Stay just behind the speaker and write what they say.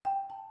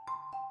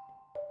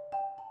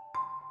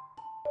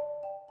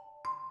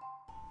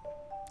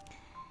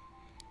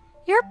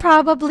You're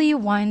probably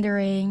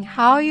wondering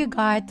how you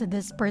got to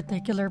this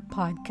particular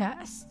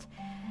podcast.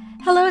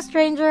 Hello,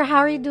 stranger. How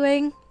are you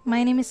doing?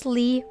 My name is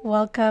Lee.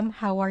 Welcome.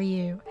 How are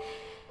you?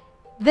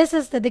 This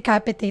is the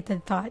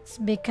Decapitated Thoughts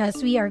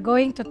because we are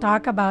going to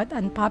talk about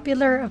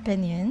unpopular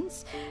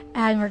opinions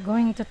and we're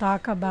going to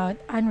talk about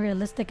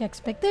unrealistic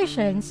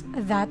expectations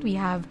that we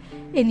have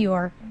in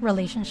your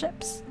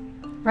relationships.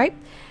 Right?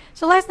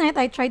 So last night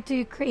I tried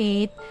to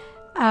create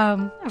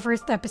a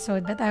first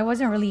episode, but I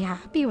wasn't really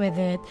happy with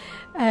it.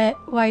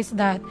 Why is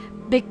that?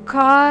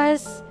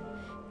 Because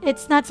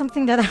it's not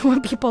something that I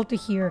want people to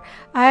hear.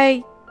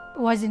 I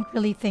wasn't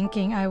really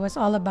thinking. I was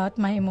all about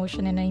my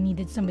emotion and I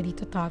needed somebody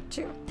to talk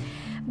to.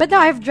 But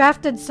now I've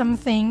drafted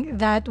something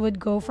that would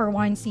go for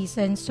one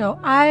season, so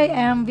I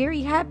am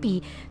very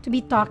happy to be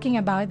talking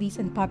about these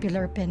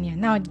unpopular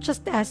opinion. Now,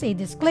 just as a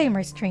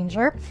disclaimer,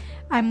 stranger,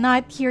 I'm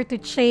not here to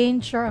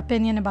change your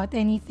opinion about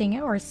anything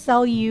or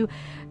sell you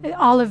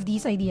all of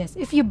these ideas.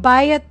 If you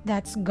buy it,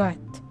 that's good.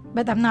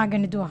 But I'm not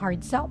going to do a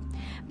hard sell.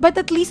 But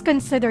at least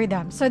consider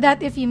them so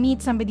that if you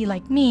meet somebody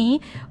like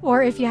me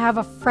or if you have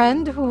a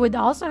friend who would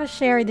also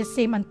share the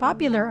same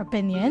unpopular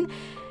opinion,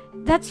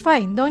 that's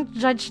fine. Don't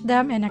judge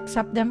them and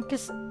accept them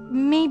because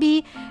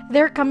maybe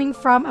they're coming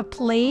from a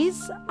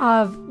place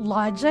of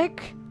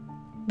logic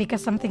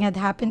because something had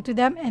happened to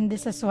them and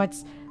this is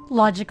what's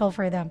logical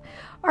for them.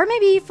 Or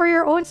maybe for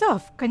your own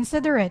self,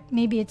 consider it.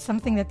 Maybe it's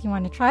something that you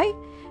want to try.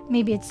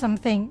 Maybe it's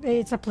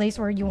a place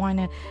where you want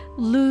to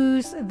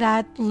lose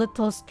that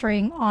little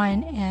string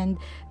on and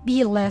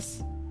be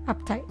less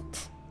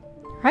uptight.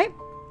 Right?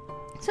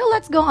 So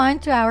let's go on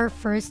to our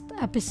first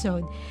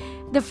episode.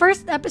 The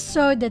first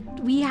episode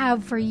that we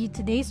have for you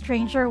today,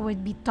 stranger,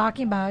 would be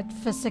talking about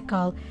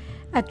physical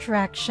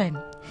attraction.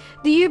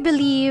 Do you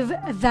believe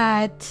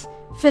that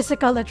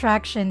physical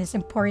attraction is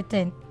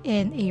important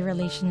in a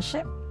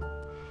relationship?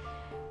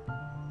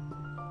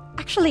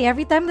 Actually,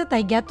 every time that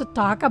I get to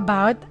talk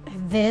about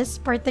this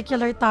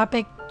particular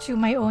topic to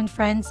my own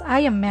friends, I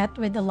am met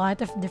with a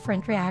lot of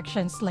different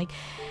reactions like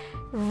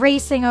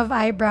raising of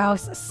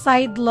eyebrows,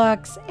 side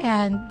looks,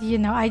 and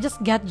I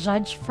just get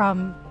judged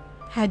from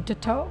head to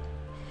toe.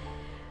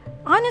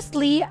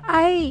 Honestly,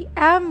 I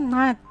am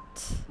not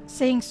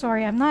saying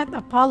sorry. I'm not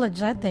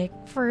apologetic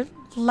for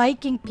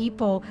liking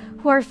people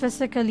who are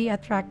physically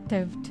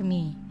attractive to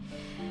me.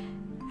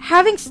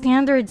 Having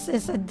standards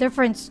is a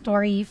different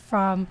story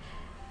from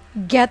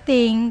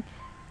getting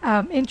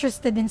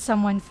interested in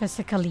someone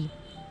physically.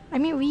 I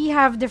mean, we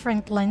have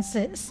different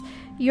lenses.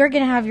 You're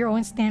going to have your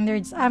own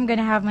standards. I'm going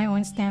to have my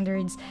own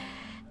standards.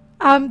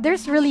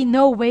 There's really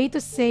no way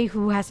to say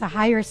who has a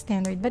higher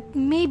standard, but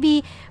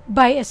maybe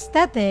by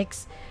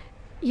aesthetics,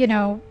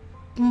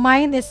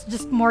 mine is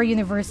just more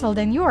universal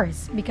than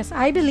yours because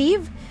I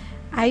believe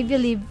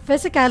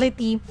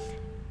physicality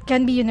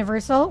can be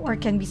universal or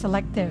can be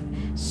selective.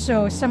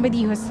 So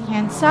somebody who's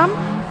handsome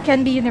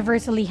can be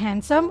universally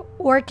handsome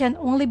or can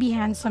only be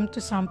handsome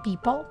to some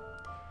people.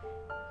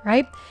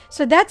 Right?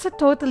 So that's a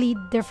totally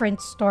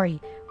different story.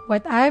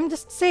 What I'm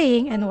just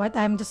saying and what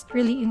I'm just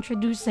really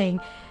introducing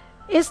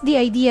is the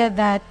idea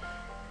that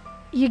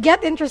you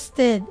get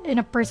interested in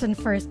a person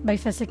first by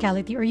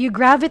physicality or you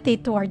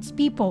gravitate towards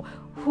people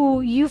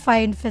who you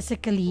find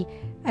physically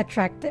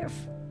attractive.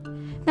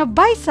 Now,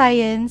 by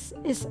science,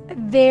 is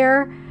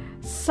there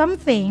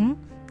something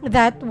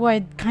that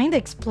would kind of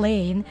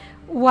explain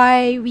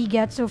why we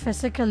get so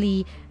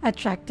physically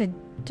attracted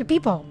to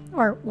people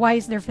or why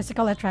is there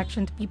physical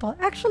attraction to people?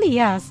 Actually,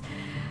 yes.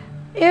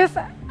 If,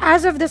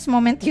 as of this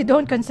moment, you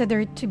don't consider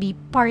it to be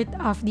part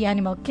of the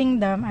animal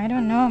kingdom, I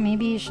don't know,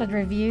 maybe you should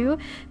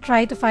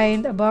try to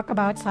find a book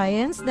about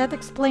science that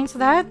explains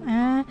that.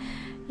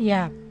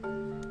 Yeah,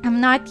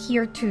 I'm not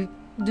here to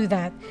do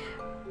that.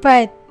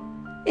 But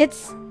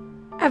it's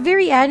a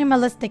very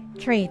animalistic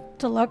trait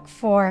to look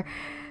for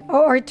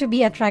or to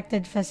be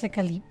attracted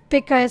physically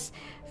because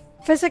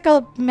physical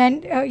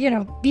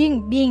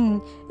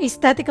being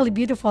aesthetically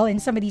beautiful in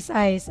somebody's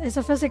eyes is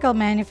a physical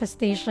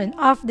manifestation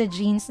of the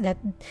genes that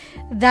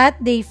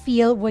they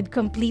feel would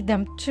complete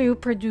them to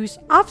produce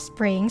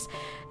offsprings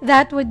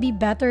that would be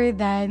better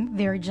than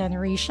their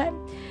generation.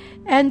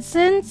 And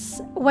since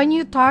when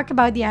you talk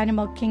about the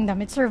animal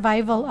kingdom, it's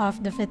survival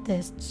of the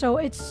fittest. So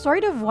it's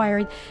sort of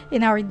wired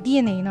in our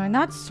DNA. No,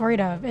 not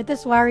sort of. It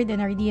is wired in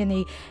our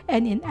DNA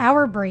and in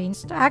our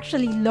brains to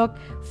actually look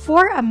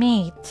for a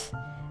mate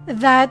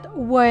that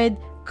would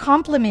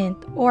complement,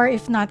 or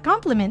if not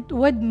complement,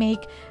 would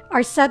make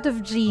our set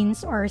of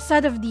genes or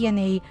set of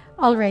DNA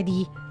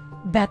already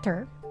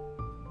better.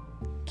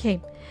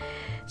 Okay.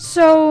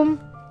 So,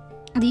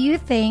 do you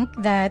think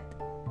that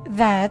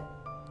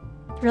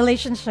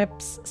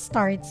relationships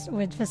starts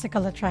with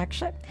physical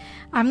attraction?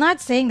 I'm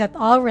not saying that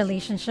all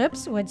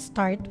relationships would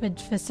start with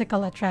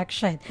physical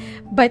attraction,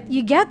 but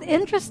you get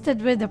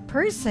interested with a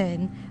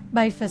person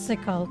by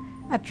physical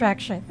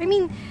attraction. I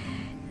mean,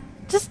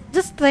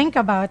 just think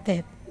about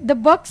it. The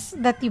books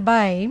that you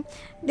buy,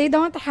 they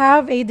don't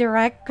have a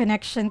direct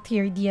connection to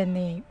your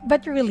DNA.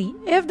 But really,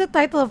 if the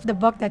title of the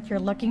book that you're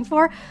looking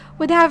for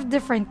would have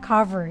different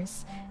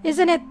covers,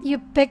 Isn't it you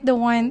pick the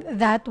one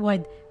that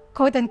would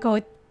quote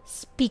unquote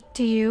speak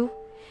to you?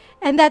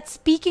 And that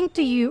speaking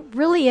to you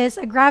really is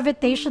a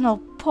gravitational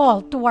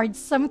pull towards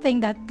something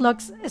that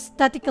looks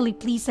aesthetically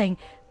pleasing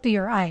to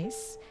your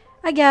eyes.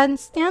 Again,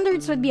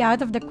 standards would be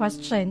out of the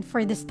question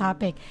for this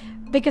topic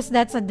because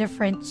that's a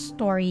different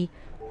story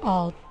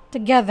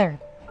altogether.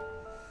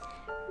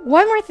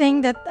 One more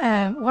thing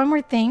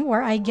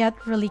where I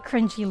get really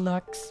cringy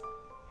looks,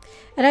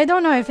 and I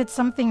don't know if it's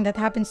something that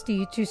happens to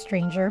you too,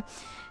 stranger.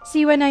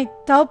 See, when I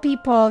tell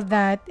people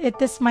that it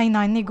is my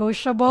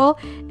non-negotiable,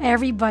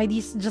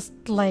 everybody's just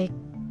like,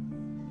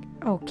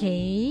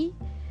 okay,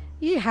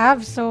 you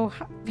have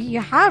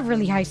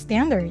really high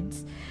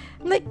standards.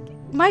 Like,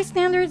 my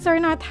standards are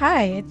not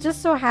high. It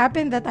just so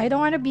happened that I don't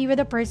want to be with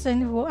a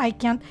person who I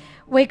can't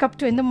wake up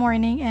to in the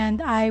morning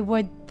and I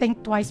would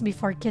think twice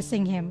before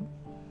kissing him.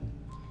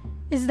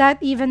 Is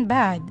that even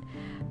bad?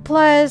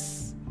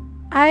 Plus,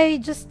 I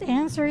just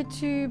answer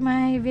to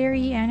my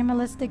very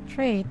animalistic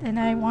trait, and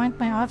I want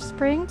my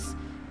offsprings,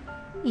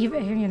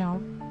 even,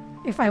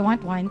 if I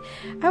want one,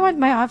 I want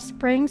my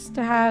offsprings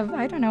to have,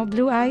 I don't know,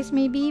 blue eyes,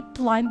 maybe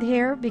blonde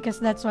hair, because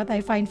that's what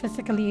I find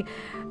physically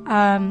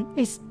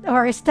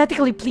or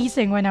aesthetically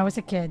pleasing when I was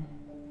a kid.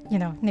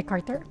 Nick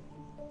Carter.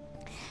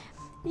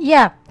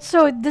 Yeah,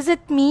 so does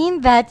it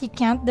mean that you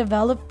can't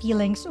develop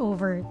feelings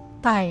over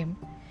time?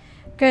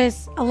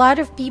 Because a lot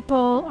of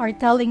people are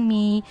telling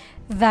me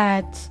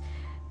that,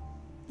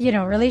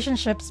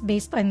 relationships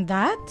based on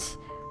that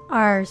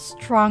are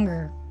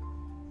stronger.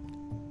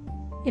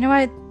 You know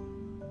what?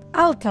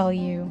 I'll tell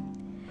you.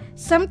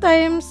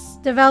 Sometimes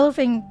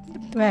developing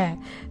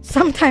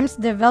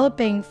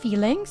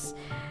feelings,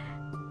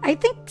 I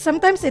think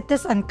sometimes it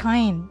is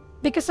unkind.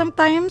 Because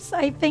sometimes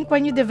I think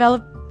when you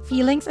develop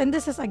feelings, and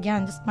this is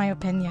again just my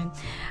opinion,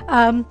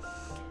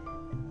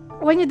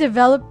 when you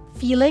develop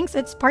feelings,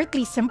 it's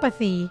partly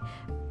sympathy.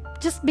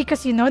 Just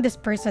because you know this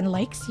person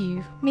likes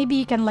you, maybe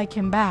you can like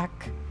him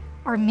back,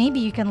 or maybe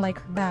you can like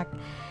her back.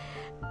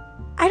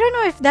 I don't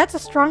know if that's a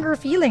stronger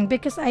feeling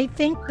because I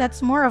think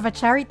that's more of a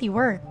charity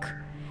work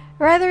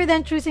rather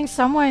than choosing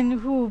someone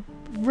who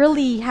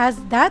really has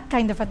that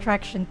kind of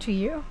attraction to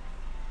you.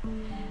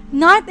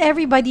 Not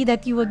everybody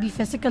that you would be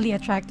physically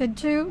attracted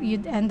to,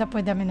 you'd end up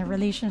with them in a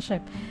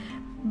relationship.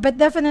 But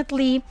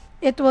definitely,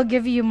 it will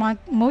give you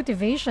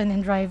motivation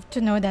and drive to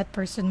know that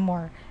person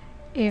more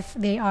if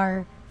they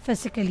are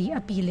physically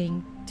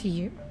appealing to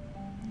you.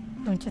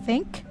 Don't you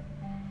think?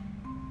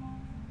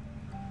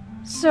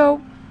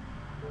 So,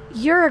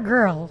 you're a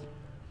girl,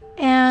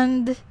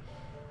 and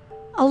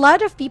a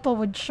lot of people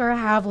would sure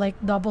have like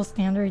double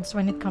standards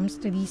when it comes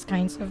to these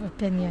kinds of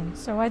opinions.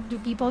 So, what do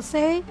people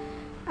say?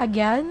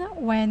 Again,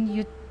 when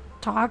you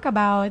talk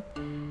about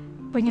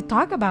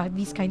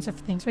these kinds of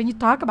things, when you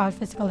talk about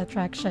physical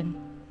attraction,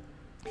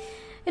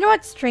 you know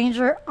what,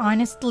 stranger,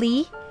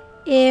 honestly,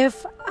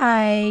 if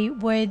I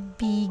would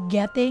be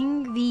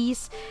getting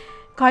these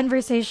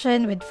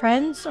conversation with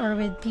friends or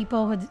with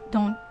people who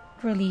don't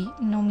really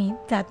know me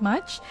that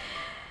much,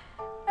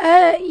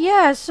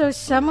 so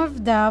some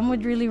of them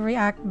would really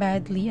react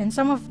badly, and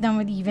some of them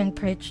would even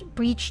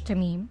preach to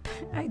me.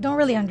 I don't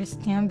really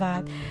understand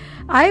that.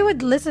 I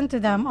would listen to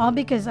them all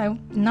because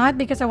not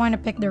because I want to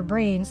pick their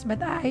brains,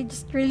 but I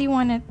just really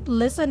want to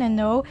listen and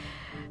know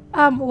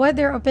what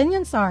their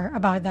opinions are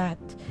about that.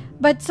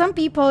 But some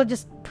people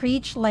just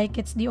preach like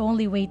it's the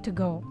only way to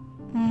go.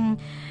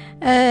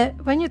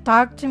 When you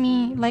talk to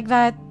me like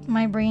that,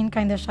 my brain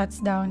kind of shuts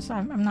down, so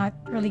I'm not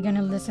really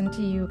gonna listen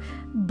to you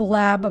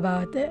blab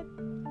about it.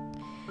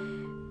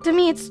 To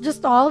me, it's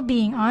just all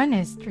being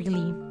honest,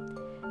 really.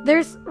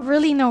 There's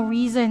really no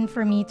reason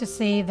for me to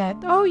say that,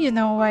 oh, you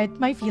know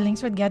what, my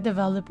feelings would get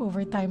developed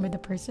over time with the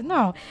person.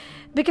 No,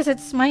 because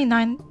it's my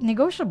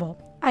non-negotiable.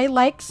 I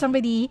like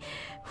somebody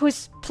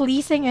who's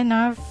pleasing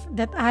enough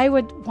that I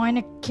would want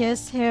to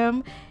kiss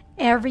him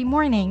every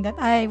morning, that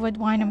I would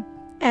want to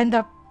end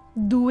up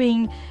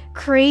doing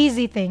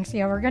crazy things.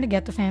 Yeah, we're going to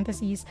get to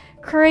fantasies.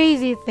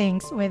 Crazy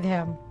things with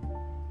him.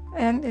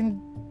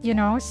 And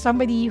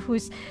somebody who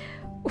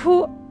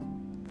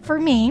for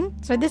me,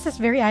 so this is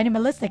very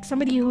animalistic,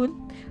 somebody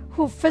who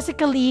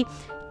physically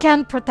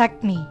can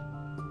protect me.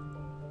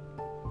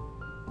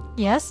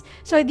 Yes,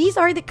 so these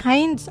are the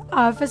kinds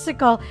of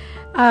physicality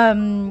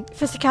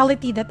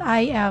that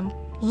I am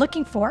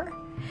looking for.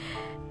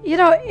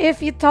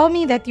 If you tell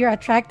me that you're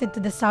attracted to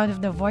the sound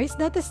of the voice,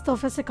 that is still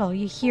physical.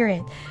 You hear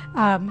it.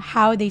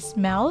 How they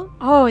smell,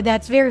 oh,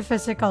 that's very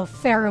physical.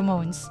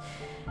 Pheromones,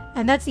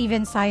 and that's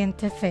even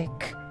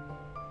scientific.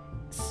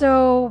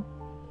 So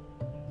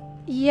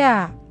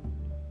yeah,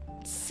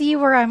 see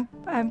where I'm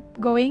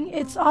going?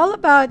 It's all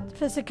about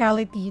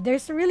physicality.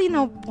 There's really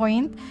no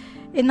point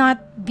in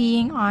not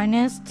being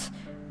honest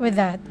with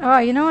that. Oh,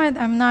 you know what?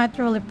 I'm not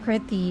really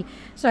pretty,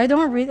 so I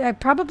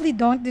probably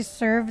don't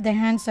deserve the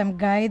handsome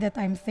guy that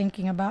I'm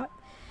thinking about.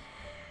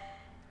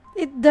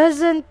 It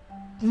doesn't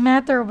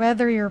matter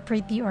whether you're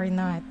pretty or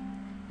not.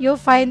 You'll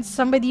find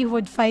somebody who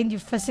would find you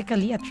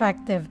physically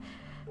attractive.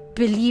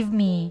 Believe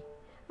me,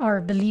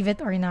 or believe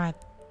it or not.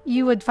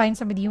 you would find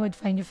somebody who would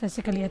find you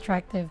physically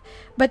attractive.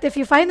 But if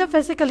you find them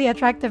physically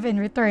attractive in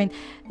return,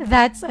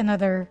 that's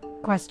another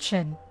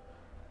question.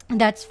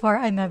 That's for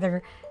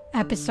another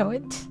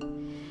episode.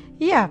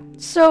 Yeah.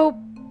 So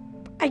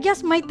I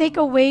guess my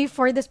takeaway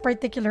for this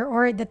particular,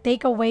 or the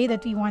takeaway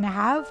that we want to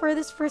have for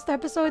this first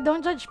episode,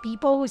 don't judge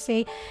people who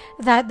say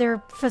that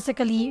they're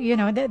physically,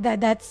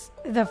 that's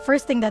the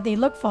first thing that they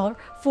look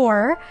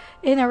for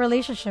in a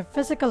relationship,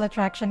 physical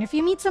attraction. If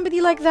you meet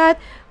somebody like that,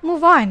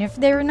 move on. If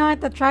they're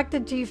not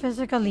attracted to you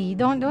physically,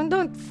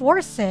 don't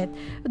force it.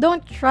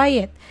 Don't try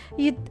it.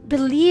 You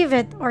believe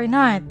it or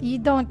not. You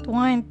don't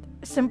want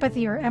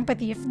sympathy or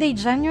empathy. If they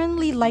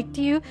genuinely liked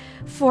you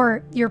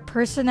for your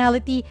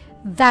personality,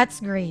 that's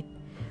great.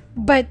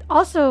 But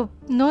also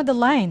know the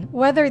line,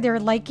 whether they're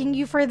liking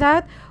you for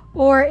that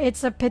or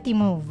it's a pity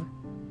move.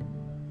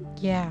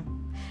 Yeah.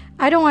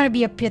 I don't want to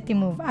be a pity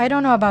move. I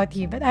don't know about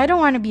you, but I don't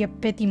want to be a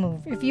pity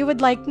move. If you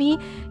would like me,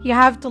 you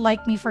have to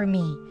like me for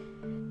me.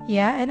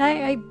 Yeah, and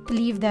I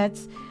believe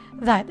that's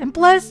that. And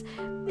plus,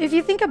 if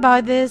you think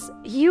about this,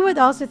 you would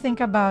also think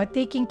about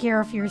taking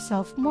care of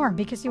yourself more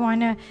because you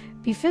want to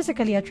be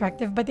physically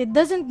attractive, but it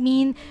doesn't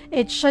mean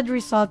it should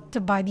result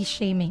to body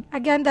shaming.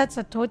 Again, that's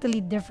a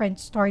totally different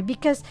story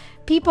because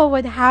people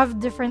would have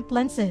different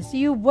lenses.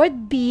 You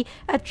would be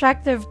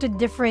attractive to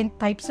different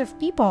types of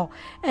people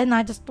and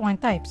not just one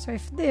type. So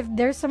if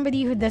there's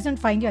somebody who doesn't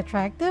find you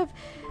attractive,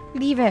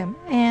 leave him.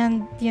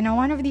 And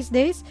one of these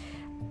days,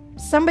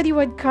 somebody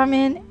would come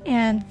in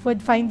and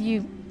would find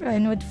you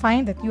and would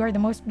find that you are the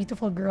most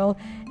beautiful girl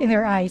in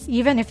their eyes,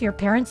 even if your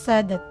parents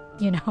said that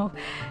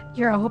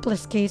you're a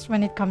hopeless case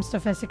when it comes to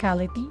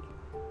physicality.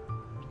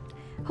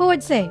 Who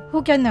would say?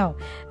 Who can know?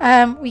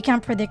 We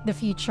can't predict the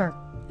future,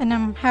 and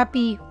I'm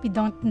happy we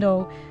don't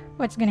know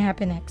what's gonna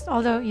happen next.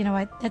 Although, you know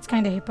what, that's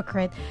kind of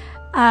hypocrite.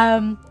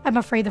 I'm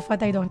afraid of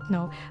what I don't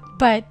know.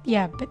 But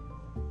yeah,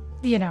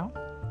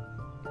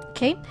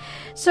 okay.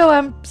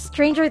 So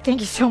stranger, thank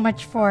you so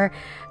much for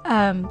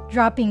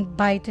dropping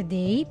by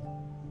today.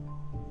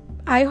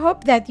 I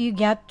hope that you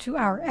get to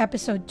our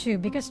episode 2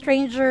 because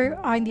stranger,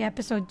 on the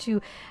episode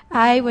 2,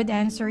 I would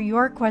answer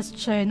your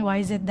question, why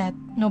is it that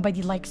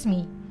nobody likes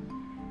me?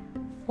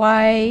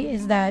 Why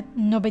is that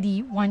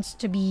nobody wants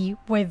to be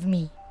with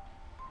me?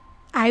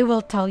 I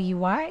will tell you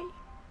why.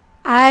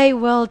 I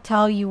will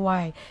tell you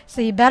why.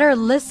 So you better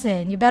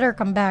listen. You better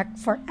come back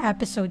for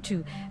episode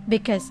 2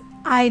 because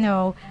I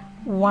know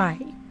why.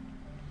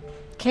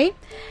 Okay?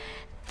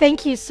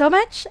 Thank you so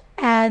much,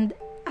 and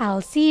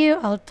I'll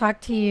talk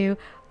to you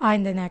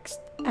on the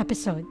next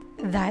episode.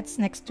 That's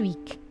next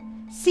week.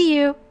 See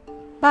you.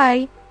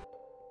 Bye.